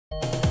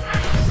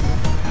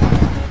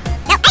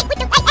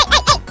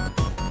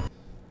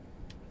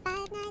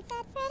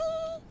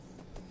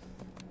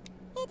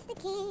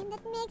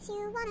makes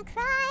you wanna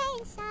cry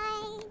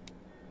inside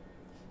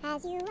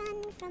as you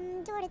run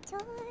from door to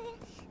door,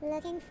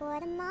 looking for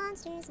the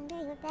monsters under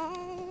your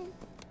bed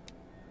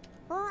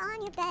or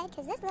on your bed,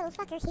 cause this little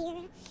fucker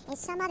here is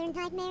some other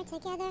nightmare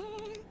together.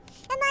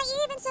 Am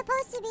I even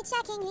supposed to be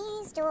checking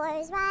these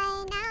doors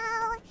right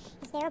now?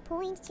 Is there a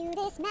point to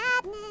this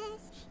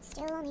madness? It's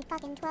still only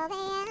fucking 12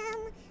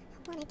 a.m.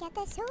 I wanna get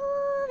this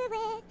over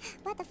with.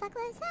 What the fuck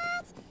was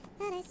that?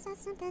 That I saw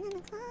something in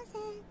the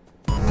closet.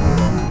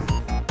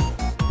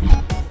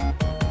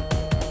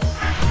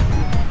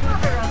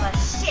 Mother of a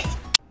shit!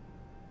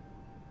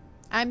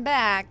 I'm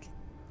back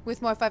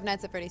with more Five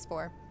Nights at Freddy's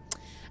 4.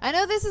 I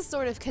know this is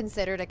sort of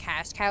considered a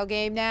cash cow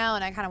game now,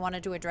 and I kind of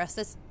wanted to address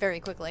this very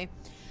quickly.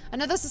 I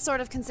know this is sort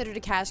of considered a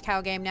cash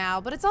cow game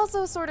now, but it's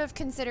also sort of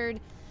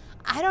considered,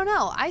 I don't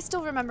know. I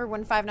still remember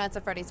when Five Nights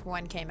at Freddy's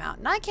 1 came out,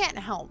 and I can't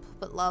help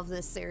but love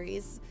this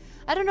series.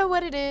 I don't know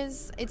what it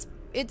is.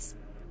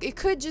 It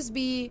could just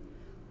be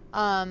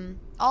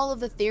all of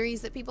the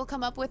theories that people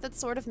come up with that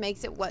sort of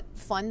makes it what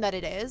fun that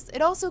it is.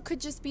 It also could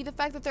just be the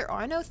fact that there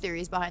are no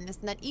theories behind this,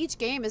 and that each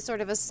game is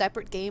sort of a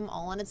separate game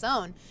all on its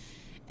own.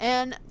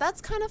 And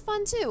that's kind of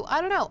fun too. I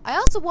don't know. I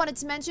also wanted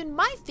to mention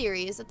my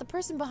theory is that the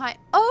person behind—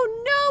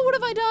 oh no, what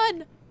have I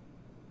done?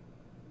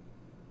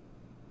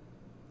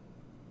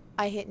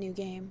 I hit new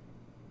game.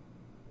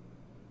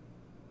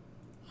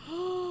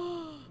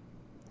 I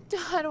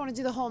don't want to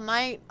do the whole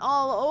night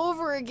all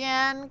over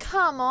again.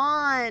 Come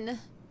on.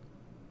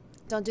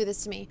 Don't do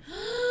this to me.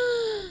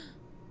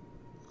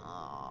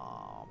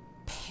 Oh,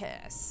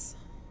 piss.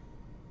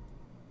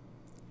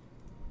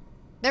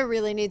 There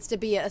really needs to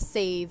be a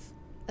save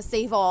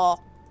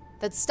all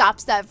that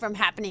stops that from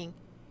happening,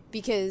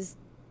 because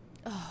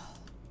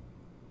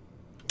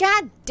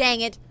god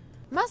dang it.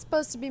 Am I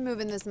supposed to be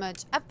moving this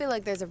much? I feel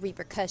like there's a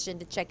repercussion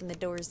to checking the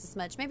doors this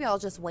much. Maybe I'll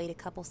just wait a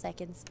couple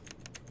seconds.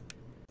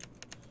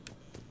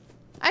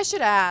 I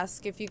should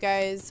ask if you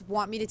guys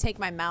want me to take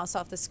my mouse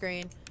off the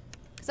screen,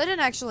 because I didn't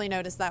actually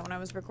notice that when I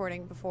was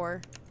recording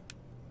before.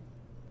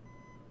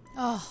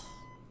 Oh,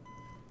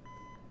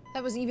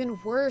 that was even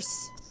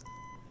worse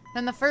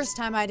than the first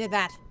time I did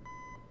that.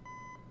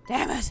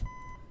 Damn it.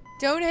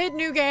 Don't hit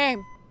new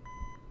game.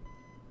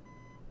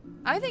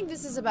 I think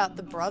this is about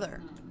the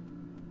brother.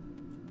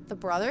 The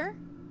brother?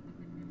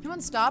 You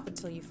won't stop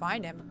until you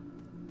find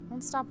him.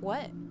 Won't stop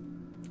what?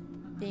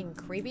 Being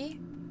creepy?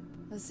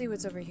 Let's see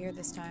what's over here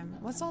this time.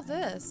 What's all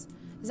this?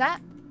 Is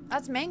that—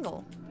 that's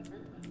Mangle.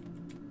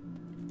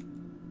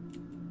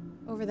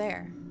 Over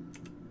there.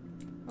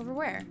 Over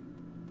where?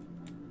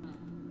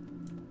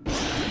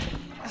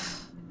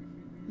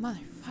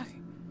 Motherfucker.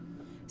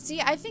 See,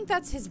 I think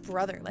that's his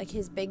brother, like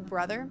his big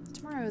brother.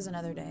 Tomorrow is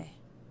another day.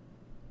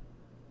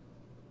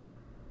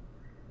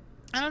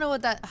 I don't know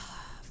what that—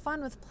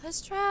 fun with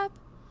plush trap.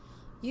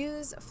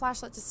 Use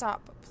flashlight to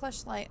stop.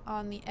 Plush light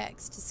on the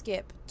X to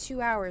skip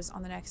 2 hours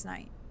on the next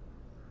night.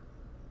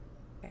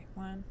 Okay,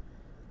 1,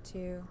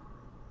 2,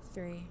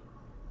 3,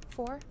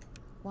 4.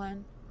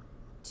 1,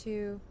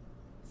 2,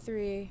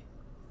 3,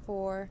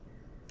 4,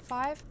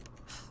 5.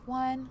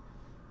 1,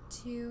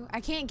 2.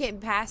 I can't get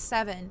past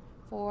 7.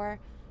 4,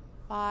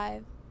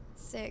 5,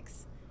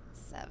 6,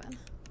 7.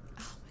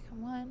 Oh my god.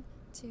 1,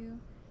 2,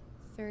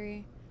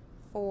 3,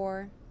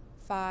 4,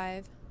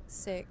 5,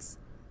 6,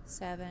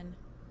 7,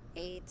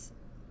 8,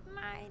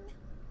 9,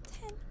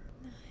 10,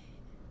 9,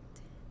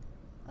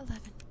 10,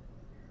 11.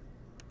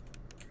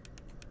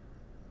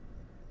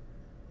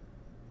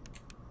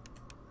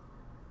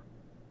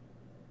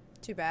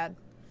 Too bad.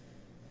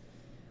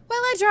 Well,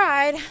 I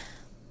tried.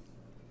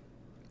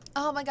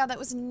 Oh my god, that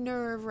was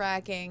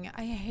nerve-wracking.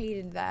 I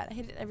hated that. I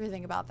hated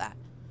everything about that.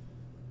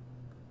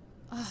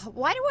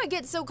 Why do I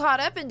get so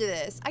caught up into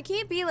this? I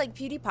can't be like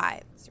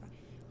PewDiePie.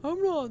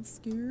 I'm not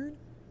scared.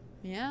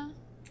 Yeah.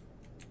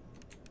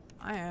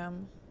 I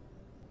am.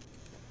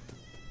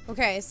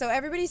 Okay, so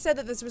everybody said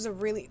that this was a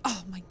really—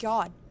 oh my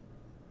god.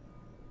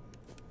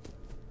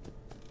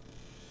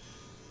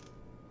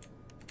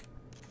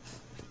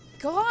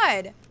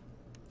 God!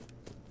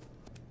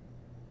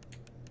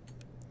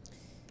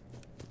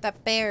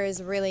 That bear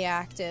is really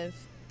active.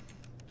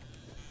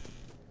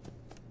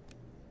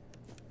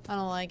 I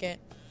don't like it.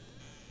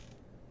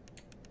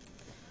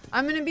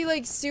 I'm gonna be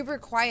like super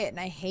quiet, and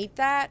I hate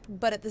that,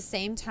 but at the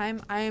same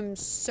time, I am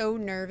so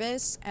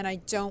nervous and I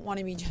don't want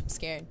to be jump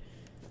scared.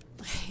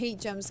 I hate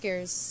jump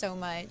scares so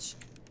much.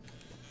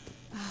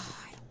 Oh,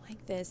 I don't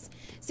like this.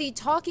 See,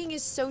 talking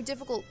is so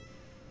difficult.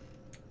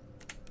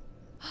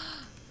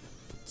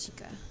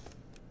 Chica.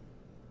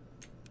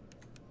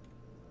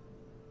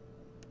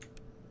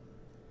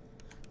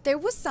 There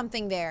was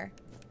something there.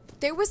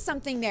 There was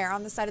something there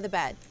on the side of the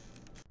bed.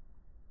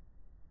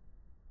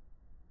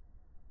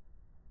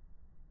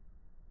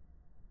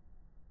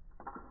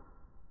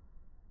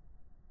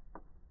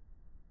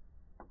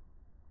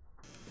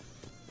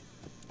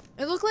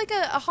 It looked like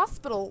a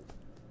hospital,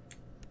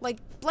 like,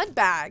 blood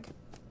bag.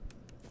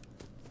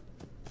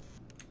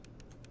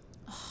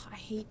 Oh, I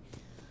hate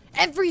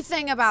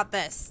everything about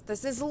this.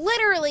 This is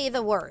literally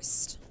the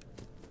worst.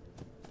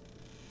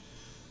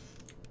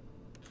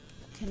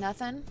 Okay,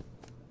 nothing.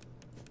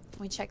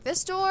 We check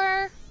this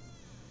door.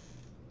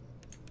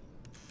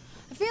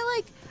 I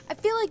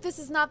feel like this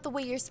is not the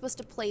way you're supposed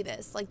to play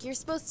this. Like, you're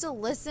supposed to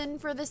listen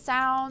for the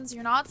sounds.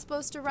 You're not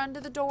supposed to run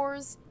to the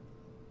doors.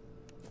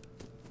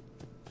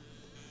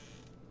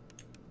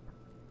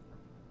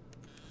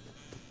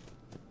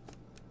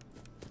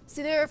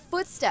 See, there are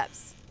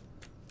footsteps.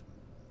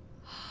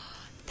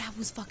 That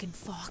was fucking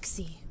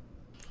Foxy.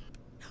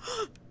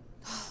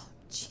 Oh,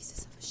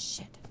 Jesus of a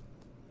shit.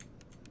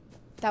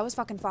 That was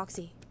fucking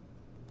Foxy.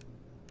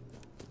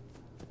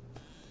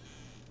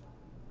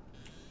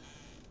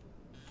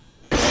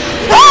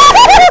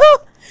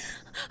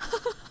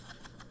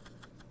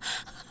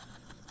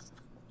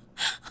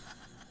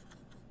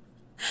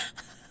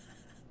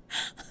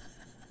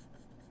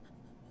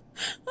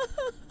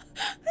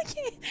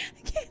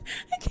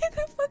 I can't,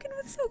 that fucking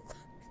was so close.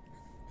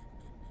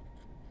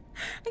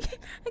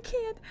 I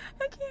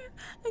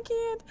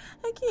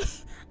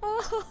can't.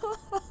 Oh,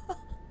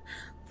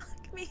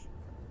 fuck me.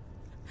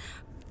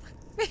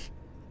 I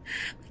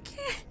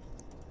can't.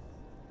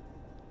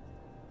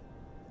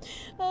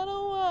 I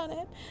don't want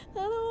it.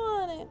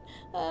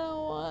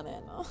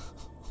 Oh,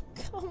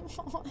 come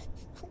on.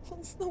 That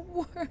was the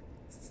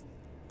worst.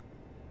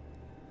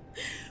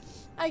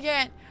 I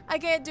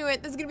can't do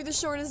it. This is gonna be the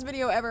shortest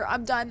video ever.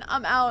 I'm done.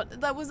 I'm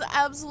out. That was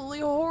absolutely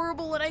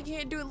horrible and I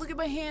can't do it. Look at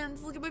my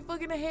hands. Look at my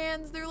fucking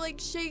hands. They're like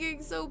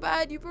shaking so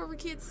bad. You probably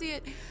can't see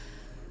it.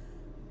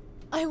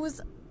 I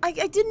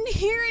didn't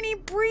hear any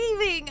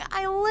breathing.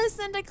 I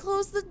listened. I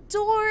closed the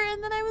door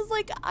and then I was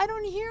like, I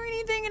don't hear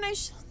anything and I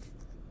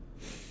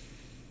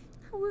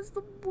that was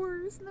the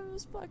worst. And there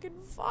was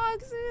fucking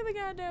Foxy, the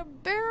goddamn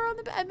bear on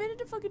the bed. I made it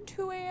to fucking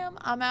 2 a.m.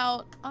 I'm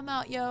out,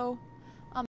 yo.